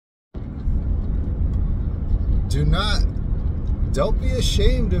don't be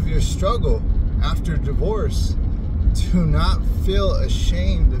ashamed of your struggle after divorce. Do not feel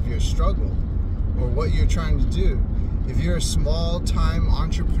ashamed of your struggle or what you're trying to do. If you're a small-time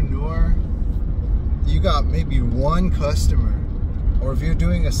entrepreneur, you got maybe one customer, or if you're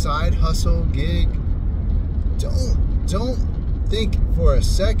doing a side hustle gig, don't think for a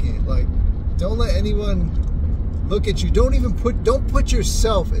second, like, don't let anyone look at you. Don't put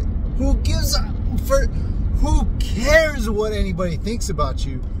yourself in. Who cares what anybody thinks about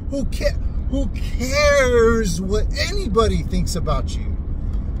you? Who cares what anybody thinks about you?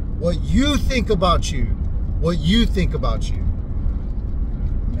 What you think about you. What you think about you.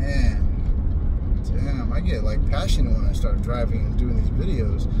 Man, damn, I get like passionate when I start driving and doing these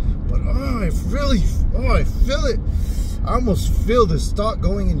videos. But I feel it. I almost feel this thought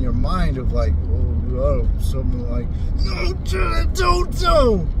going in your mind of like, oh, something like, no,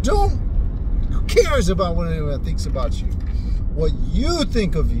 don't. Who cares about what anyone thinks about you? What you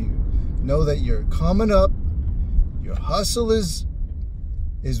think of you. Know that you're coming up. Your hustle is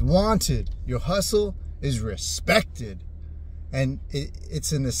wanted. Your hustle is respected. And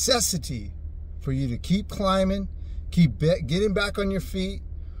it's a necessity for you to keep climbing, keep getting back on your feet.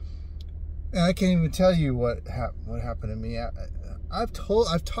 And I can't even tell you what happened to me. I've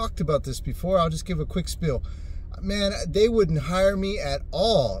talked about this before. I'll just give a quick spiel. Man, they wouldn't hire me at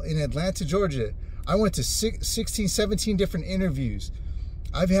all in Atlanta, Georgia. I went to 16, 17 different interviews.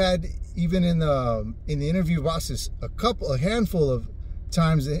 I've had, even in the interview process, a handful of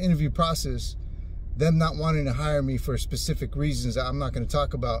times in the interview process, them not wanting to hire me for specific reasons that I'm not going to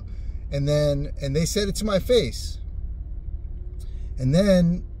talk about. And they said it to my face. And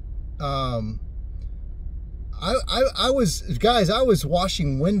then I was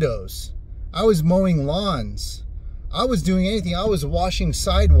washing windows. I was mowing lawns. I was doing anything. I was washing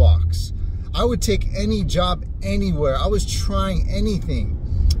sidewalks. I would take any job anywhere. I was trying anything.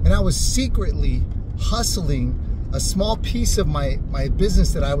 And I was secretly hustling a small piece of my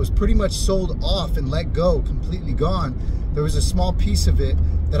business that I was pretty much sold off and let go, completely gone. There was a small piece of it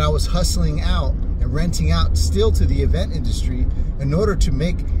that I was hustling out and renting out still to the event industry in order to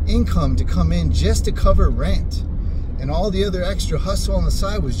make income to come in just to cover rent. And all the other extra hustle on the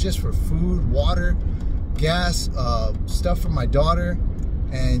side was just for food, water, gas, stuff for my daughter,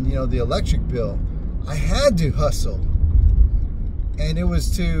 and the electric bill. I had to hustle. And it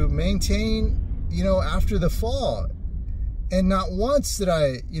was to maintain, after the fall. And not once did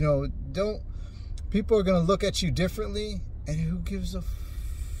I, people are going to look at you differently, and who gives a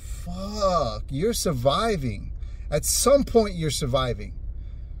fuck? You're surviving. At some point you're surviving.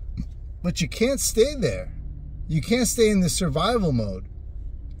 But you can't stay there. You can't stay in the survival mode.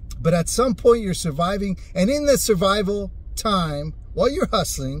 But at some point you're surviving, and in the survival time, while you're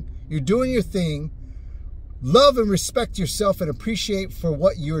hustling, you're doing your thing, love and respect yourself and appreciate for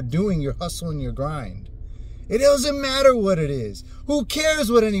what you're doing, your hustle and your grind. It doesn't matter what it is. Who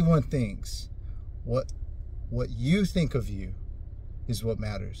cares what anyone thinks? What you think of you is what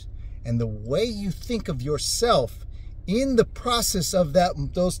matters. And the way you think of yourself in the process of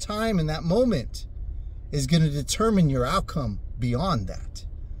those time and that moment is going to determine your outcome beyond that.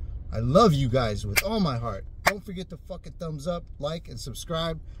 I love you guys with all my heart. Don't forget to fucking thumbs up, like, and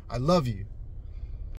subscribe. I love you.